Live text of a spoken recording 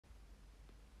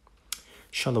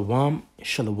Shalom,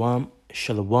 shalom,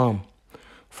 shalom.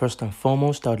 First and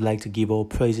foremost, I would like to give all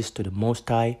praises to the Most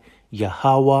High,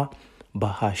 Yahweh,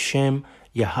 Bahashem,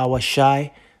 Yahweh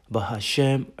Shai,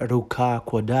 Bahashem, Ruka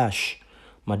Kwadash.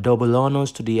 My double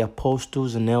honors to the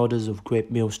apostles and elders of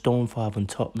Great Millstone for having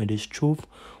taught me this truth,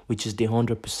 which is the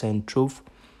 100% truth.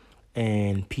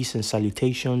 And peace and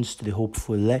salutations to the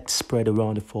hopeful elect spread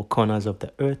around the four corners of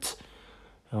the earth.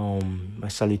 My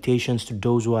salutations to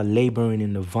those who are laboring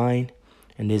in the vine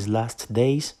in these last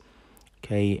days.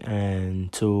 Okay,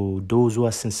 and to those who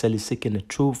are sincerely seeking the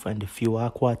truth and the few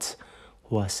aquats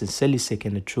who are sincerely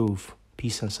seeking the truth.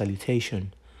 Peace and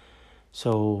salutation.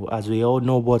 So, as we all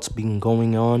know what's been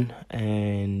going on,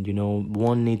 and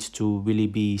one needs to really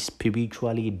be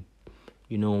spiritually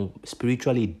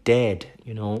dead,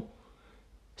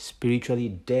 spiritually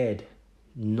dead,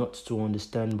 not to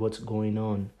understand what's going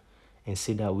on and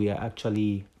see that we are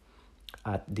actually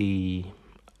at the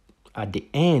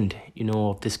end,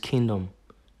 of this kingdom.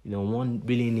 One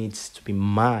really needs to be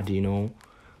mad, a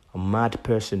mad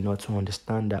person not to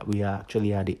understand that we are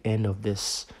actually at the end of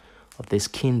this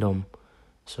kingdom.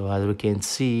 So as we can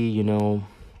see,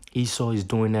 Esau is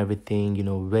doing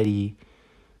everything, ready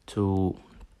to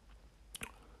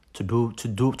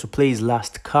play his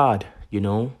last card,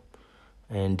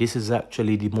 and this is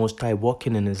actually the Most High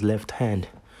walking in his left hand.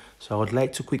 So I would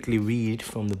like to quickly read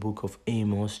from the book of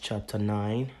Amos, chapter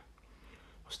 9.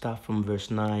 I'll start from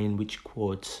verse 9, which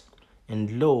quotes,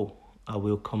 "And lo, I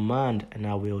will command, and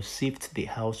I will sift the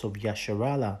house of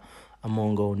Yasharallah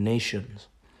among all nations,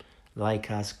 like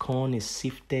as corn is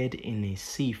sifted in a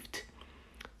sift,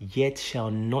 yet shall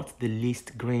not the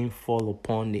least grain fall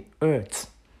upon the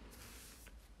earth."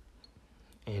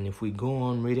 And if we go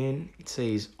on reading, it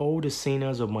says, "All the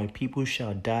sinners of my people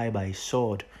shall die by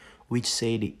sword, which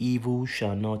say the evil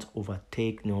shall not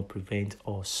overtake nor prevent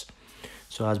us."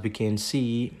 So as we can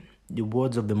see, the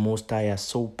words of the Most High are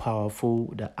so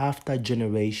powerful that after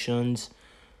generations,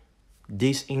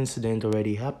 this incident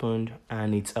already happened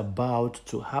and it's about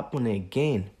to happen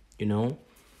again,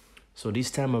 So this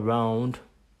time around,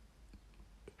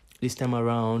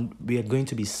 we are going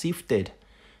to be sifted.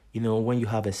 When you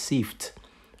have a sift,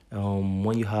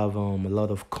 when you have a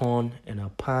lot of corn in a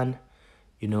pan,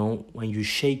 when you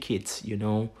shake it,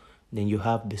 then you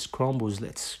have this crumbles.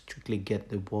 Let's quickly get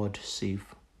the word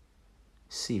sift.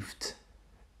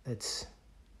 Let's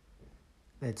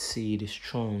see the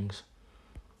Strongs,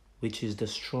 which is the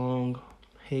Strong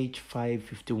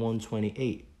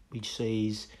H55128, which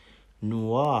says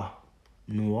noir.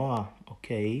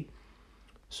 Okay,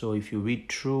 so if you read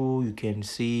through, you can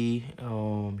see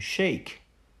shake.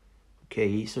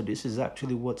 Okay, so this is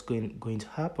actually what's going to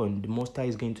happen. The Most High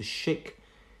is going to shake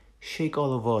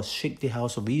all of us, shake the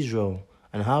house of Israel.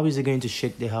 And how is he going to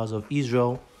shake the house of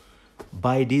Israel?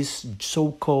 By this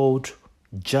so-called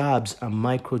jabs and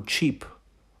microchip,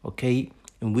 okay,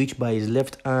 in which by his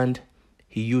left hand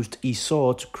he used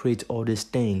Esau to create all these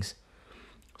things.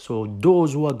 So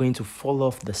those who are going to fall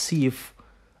off the sieve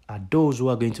are those who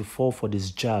are going to fall for this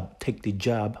jab, take the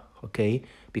jab, okay?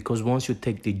 Because once you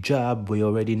take the jab, we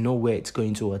already know where it's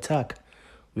going to attack.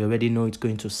 We already know it's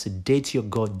going to sedate your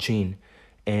God gene,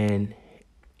 and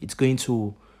it's going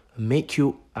to make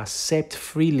you accept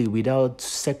freely without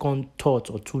second thought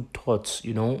or two thoughts,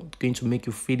 It's going to make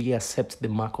you freely accept the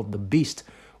mark of the beast,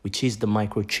 which is the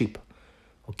microchip,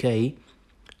 okay?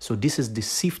 So this is the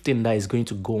sifting that is going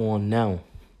to go on now.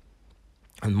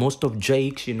 And most of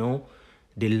Jakes,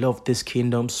 they love this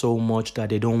kingdom so much that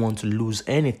they don't want to lose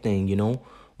anything,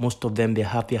 Most of them, they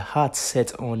have their hearts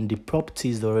set on the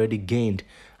properties they already gained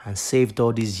and saved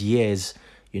all these years,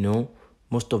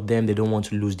 Most of them, they don't want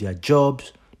to lose their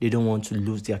jobs. They don't want to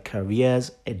lose their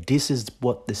careers. And this is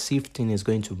what the sifting is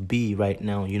going to be right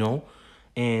now,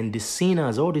 And the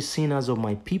sinners, all the sinners of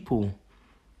my people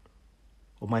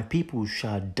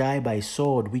shall die by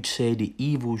sword, which say the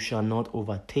evil shall not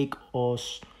overtake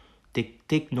us,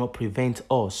 take nor prevent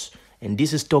us. And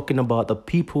this is talking about the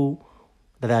people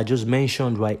that I just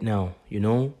mentioned right now,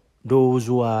 those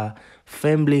who are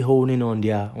firmly holding on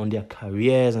their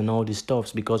careers and all these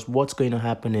stuffs. Because what's going to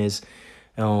happen is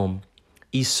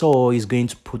Esau is going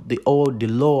to put the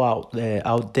law out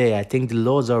there. I think the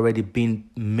laws are already been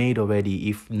made already.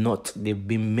 If not, they've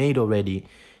been made already,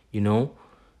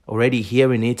 Already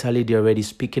here in Italy, they're already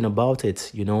speaking about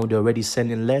it, They're already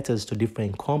sending letters to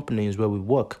different companies where we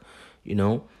work,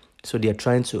 So they're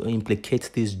trying to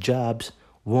implicate these jobs.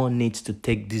 One needs to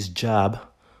take this job,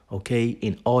 okay,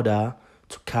 in order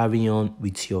to carry on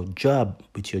with your job,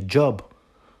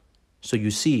 So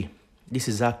you see, this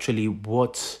is actually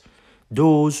what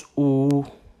those who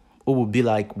who will be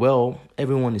like, well,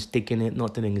 everyone is taking it,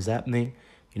 nothing is happening.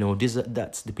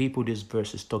 That's the people this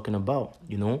verse is talking about.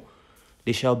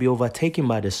 They shall be overtaken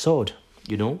by the sword.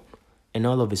 And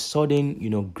all of a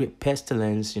sudden, great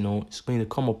pestilence, is going to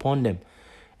come upon them.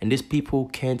 And these people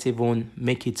can't even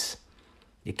make it.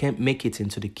 They can't make it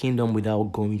into the kingdom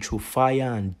without going through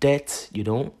fire and death,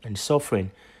 and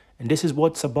suffering. And this is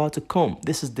what's about to come.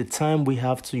 This is the time we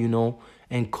have to,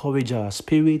 encourage our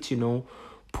spirit,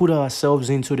 put ourselves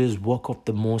into this work of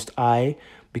the Most High,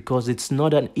 because it's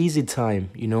not an easy time,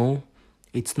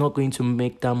 It's not going to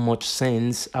make that much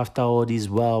sense after all this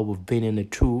while we've been in the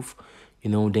truth,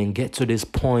 then get to this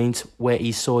point where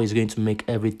Esau is going to make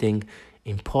everything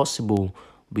impossible.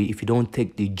 If you don't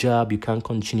take the job, you can't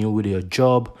continue with your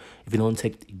job. If you don't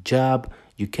take the job,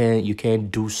 you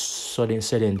can't do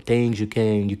certain things. You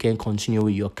can't continue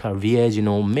with your careers.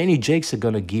 Many Jakes are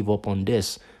gonna give up on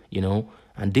this.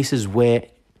 And this is where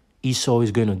Esau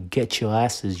is gonna get your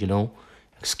asses.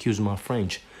 Excuse my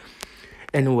French.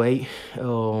 Anyway,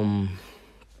 I'll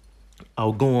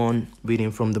go on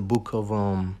reading from the book of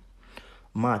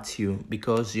Matthew,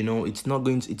 because it's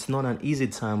not an easy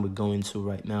time we're going to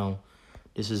right now.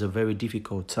 This is a very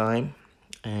difficult time,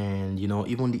 and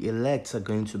even the elect are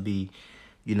going to be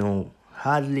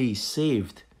hardly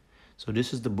saved. So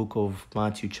this is the book of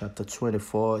Matthew chapter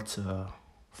 24. It's a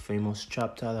famous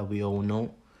chapter that we all know.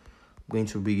 I'm going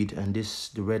to read, and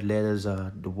the red letters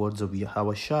are the words of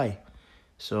Yahushua.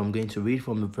 So I'm going to read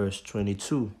from the verse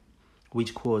 22,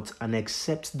 which quotes, "And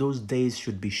except those days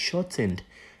should be shortened,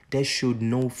 there should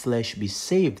no flesh be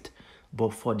saved.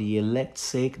 But for the elect's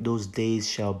sake, those days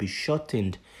shall be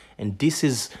shortened." And this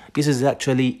is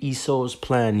actually Esau's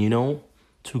plan,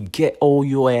 to get all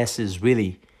your asses,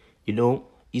 really.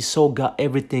 Esau got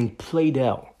everything played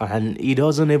out, and he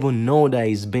doesn't even know that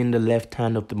he's been the left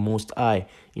hand of the Most High,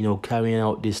 carrying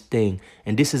out this thing.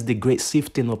 And this is the great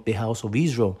sifting of the house of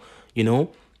Israel,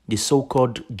 the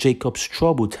so-called Jacob's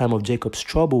trouble, time of Jacob's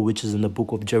trouble, which is in the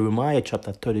book of Jeremiah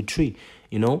chapter 33,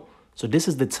 So this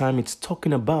is the time it's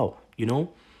talking about,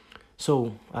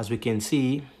 So as we can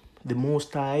see, the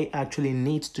Most High actually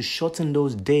needs to shorten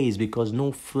those days, because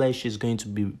no flesh is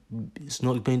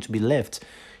not going to be left.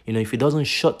 If he doesn't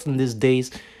shorten these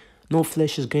days, no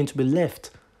flesh is going to be left.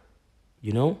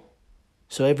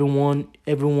 So everyone,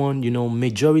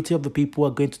 majority of the people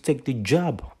are going to take the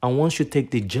job. And once you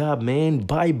take the job, man,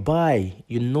 bye-bye.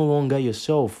 You're no longer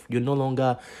yourself. You no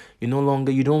longer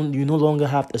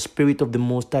have the spirit of the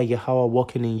Most High Yahweh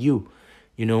working in you,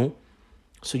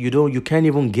 So you can't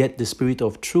even get the spirit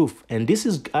of truth. And this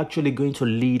is actually going to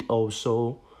lead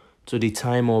also to the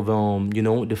time of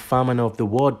the famine of the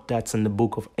world. That's in the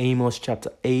book of Amos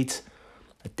chapter 8,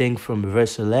 I think from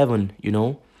verse 11,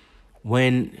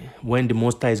 when the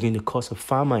Most High is going to cause a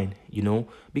famine,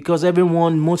 because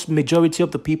majority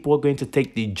of the people are going to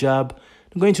take the job.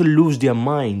 They're going to lose their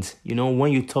minds.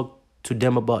 When you talk to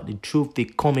them about the truth, they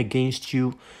come against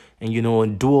you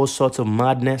and do all sorts of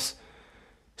madness.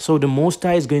 So the Most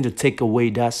High is going to take away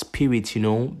that spirit,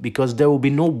 because there will be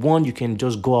no one you can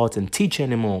just go out and teach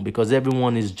anymore, because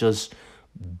everyone is just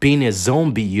being a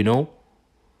zombie,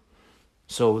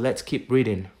 So let's keep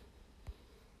reading.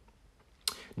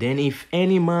 "Then if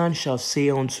any man shall say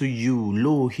unto you,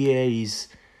 Lo, here is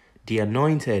the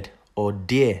anointed, or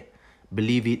there,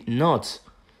 believe it not."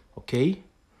 Okay?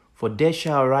 "For there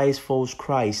shall arise false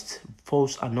Christ,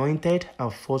 false anointed,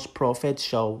 and false prophets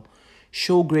shall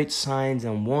show great signs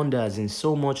and wonders, in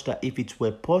so much that if it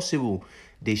were possible,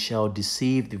 they shall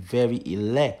deceive the very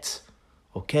elect."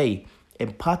 Okay?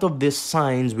 And part of these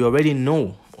signs we already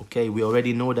know. Okay? We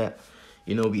already know that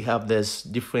we have this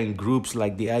different groups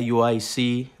like the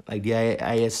IUIC, like the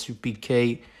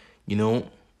ISUPK,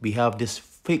 we have this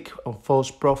fake and false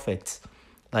prophets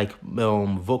like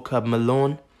Vocab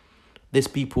Malone. These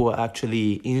people are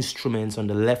actually instruments on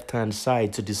the left-hand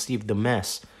side to deceive the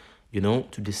mass,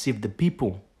 to deceive the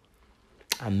people.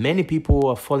 And many people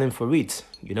are falling for it,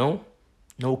 no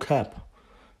cap.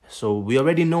 So we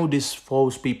already know these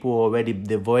false people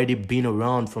they've already been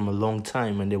around from a long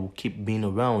time, and they will keep being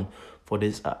around for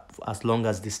this as long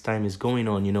as this time is going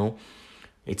on.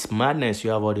 It's madness.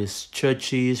 You have all these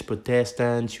churches,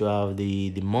 Protestants, you have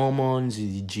the Mormons,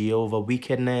 the Jehovah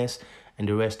Wickedness, and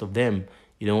the rest of them.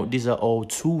 These are all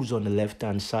tools on the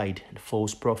left-hand side, the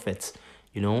false prophets,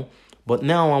 But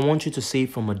now I want you to see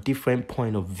from a different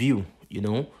point of view,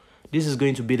 This is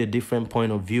going to be the different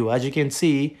point of view. As you can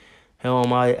see,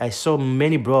 I saw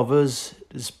many brothers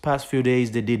this past few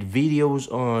days. They did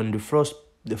videos on the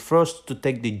first to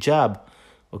take the job.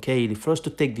 Okay, the first to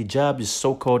take the job is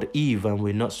so-called Eve, and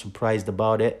we're not surprised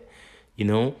about it.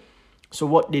 So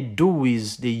what they do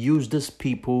is they use these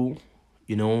people,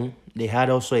 they had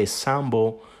also a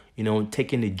sample,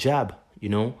 taking the jab,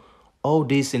 all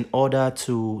this in order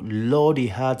to lure the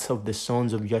hearts of the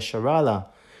sons of Yasharala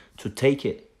to take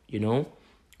it.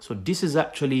 So this is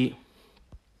actually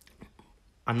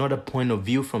another point of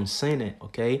view from saying it,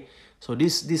 okay? So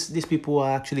these people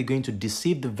are actually going to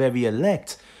deceive the very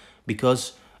elect,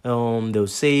 because they'll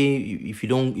say if you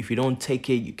don't take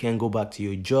it, you can't go back to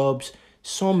your jobs.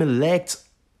 Some elect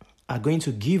are going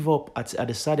to give up at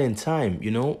a certain time,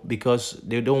 because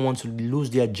they don't want to lose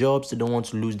their jobs, they don't want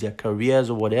to lose their careers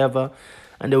or whatever,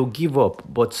 and they'll give up.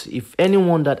 But if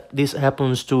anyone that this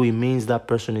happens to, it means that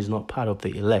person is not part of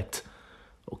the elect,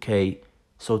 okay,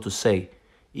 so to say.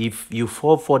 If you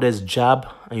fall for this job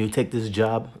and you take this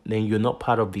job, then you're not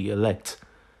part of the elect,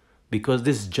 because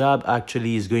this job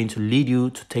actually is going to lead you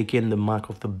to take in the mark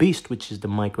of the beast, which is the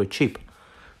microchip,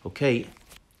 okay?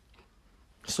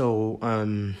 So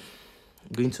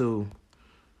going to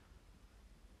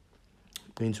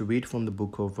read from the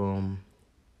book of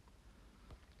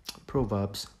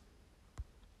Proverbs.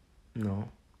 No.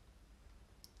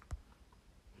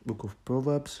 Book of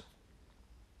Proverbs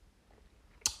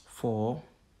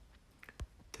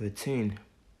 4:13,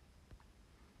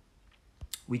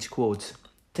 which quotes,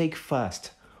 take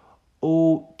fast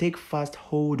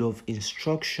hold of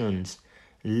instructions,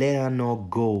 let her not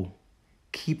go,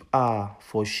 keep her,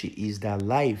 for she is thy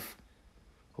life.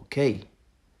 Okay.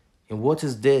 And what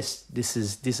is this?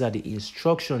 These are the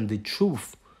instructions, the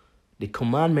truth, the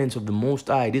commandments of the Most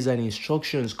High. These are the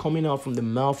instructions coming out from the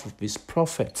mouth of his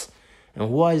prophets. And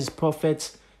who are his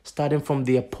prophets? Starting from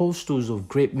the apostles of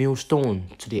Great Millstone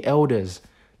to the elders.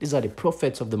 These are the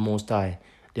prophets of the Most High.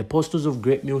 The apostles of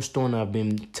Great Millstone have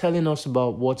been telling us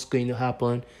about what's going to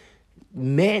happen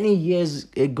many years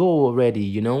ago already,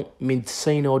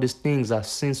 saying all these things. I've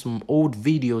seen some old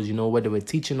videos, where they were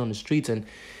teaching on the streets and,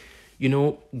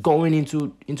 going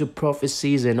into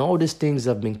prophecies, and all these things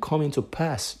have been coming to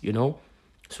pass,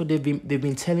 So they've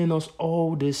been telling us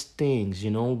all these things,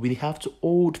 We have to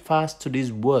hold fast to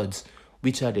these words,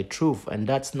 which are the truth. And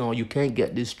you can't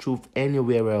get this truth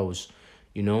anywhere else,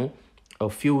 A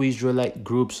few Israelite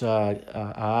groups are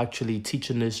actually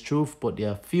teaching this truth, but they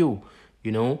are few,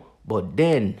 But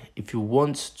then, if you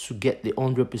want to get the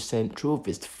 100% truth,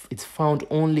 it's found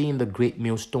only in the Great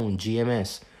Millstone,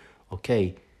 GMS,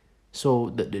 okay? So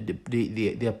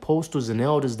the apostles and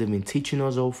elders, they've been teaching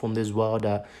us all from this while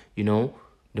that,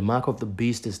 the mark of the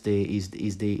beast is the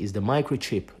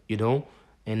microchip,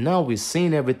 And now we're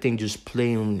seeing everything just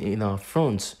playing in our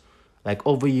fronts. Like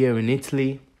over here in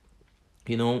Italy,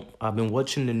 I've been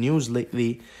watching the news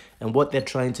lately, and what they're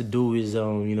trying to do is,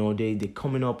 they're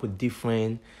coming up with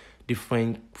different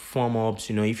form-ups.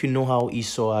 If you know how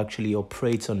Esau actually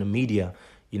operates on the media,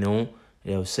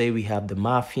 they'll say we have the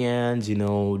Mafians,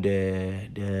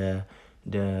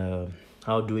 the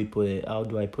how do I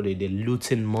put it? They're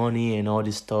looting money and all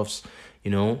this stuffs.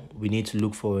 We need to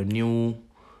look for a new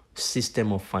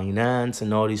system of finance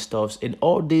and all these stuffs. And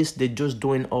all this, they're just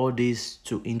doing all this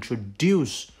to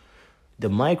introduce the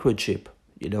microchip,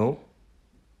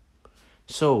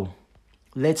 So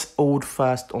let's hold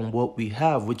fast on what we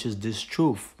have, which is this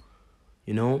truth,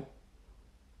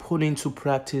 Put into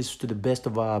practice to the best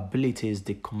of our abilities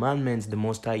the commandments the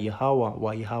Most High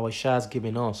Yahweh Shah has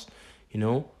given us,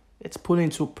 Let's put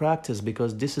into practice,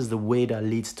 because this is the way that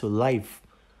leads to life.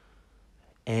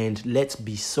 And let's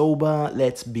be sober,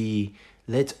 let's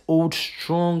hold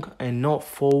strong and not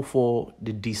fall for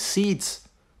the deceits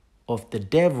of the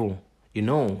devil.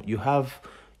 You have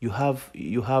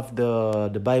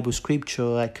the Bible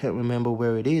scripture. I can't remember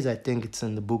where it is. I think it's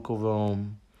in the book of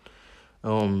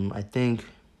I think,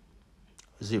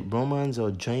 is it Romans or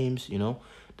James,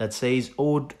 that says,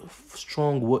 hold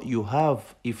strong what you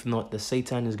have. If not, the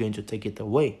Satan is going to take it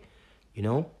away,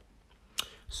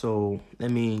 So let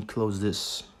me close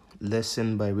this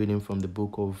lesson by reading from the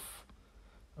book of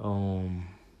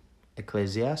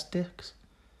Ecclesiastes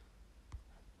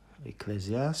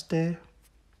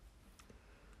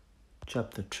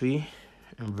chapter 3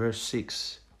 and verse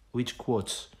 6, which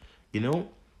quotes, a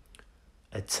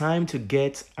time to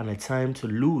get and a time to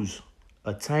lose,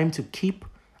 a time to keep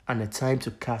and a time to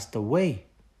cast away.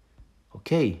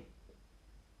 Okay.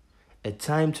 A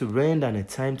time to rend and a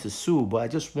time to sue. But I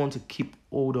just want to keep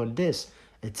hold on this.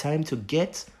 A time to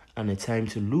get and a time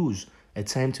to lose. A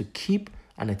time to keep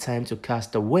and a time to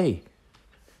cast away.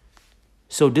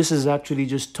 So this is actually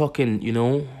just talking,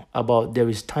 about there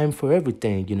is time for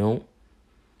everything,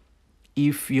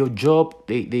 If your job,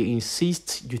 they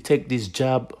insist you take this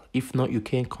job, if not, you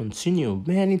can't continue.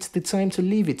 Man, it's the time to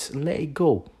leave it and let it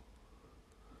go.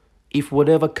 if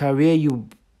whatever career you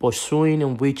pursuing,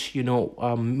 in which, you know,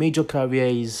 our major career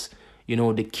is, you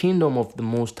know, the kingdom of the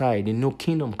Most High, the new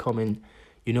kingdom coming,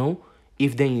 you know,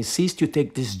 if they insist you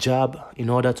take this job in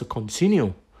order to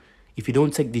continue, if you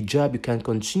don't take the job, you can't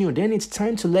continue, then it's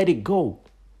time to let it go.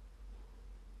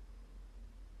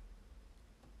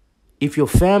 If your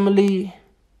family,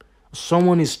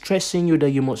 someone is stressing you that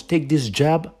you must take this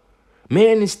job,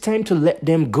 man, it's time to let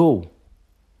them go.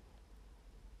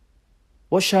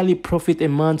 What shall it profit a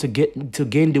man to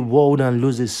gain the world and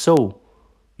lose his soul?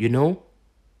 You know?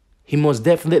 He must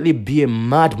definitely be a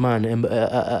madman,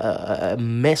 a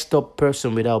messed up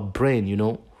person without brain, you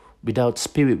know? Without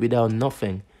spirit, without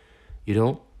nothing, you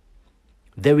know?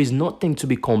 There is nothing to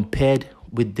be compared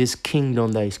with this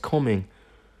kingdom that is coming,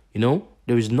 you know?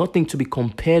 There is nothing to be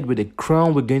compared with the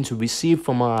crown we're going to receive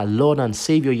from our Lord and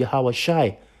Savior, Yahweh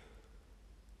Shai.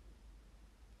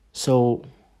 So,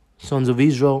 sons of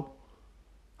Israel,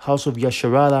 house of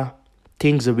Yasharala,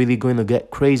 things are really going to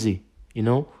get crazy, you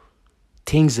know?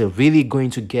 Things are really going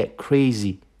to get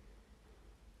crazy.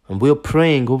 And we're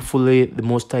praying, hopefully, the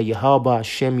Most High Yahweh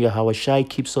Hashem, Yahweh Shai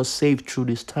keeps us safe through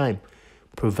this time,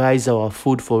 provides our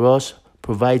food for us,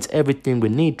 provides everything we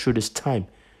need through this time.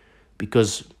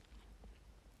 Because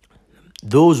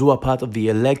those who are part of the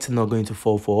elect are not going to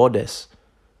fall for others.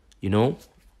 You know,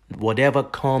 whatever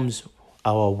comes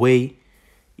our way,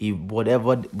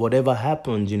 whatever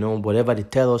happens, you know, whatever they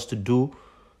tell us to do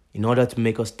in order to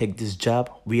make us take this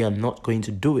job, we are not going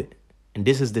to do it. And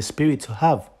this is the spirit to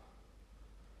have.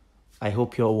 I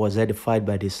hope you all was edified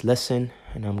by this lesson,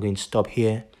 and I'm going to stop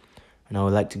here. And I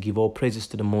would like to give all praises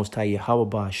to the Most High Yahweh,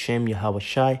 Bahashem, Yahweh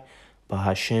Shai,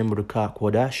 Bahashem, Ruka,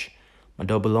 Kwadash. My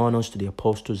double honors to the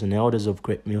apostles and elders of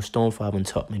Great Millstone for having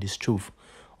taught me this truth.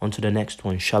 On to the next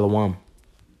one. Shalom.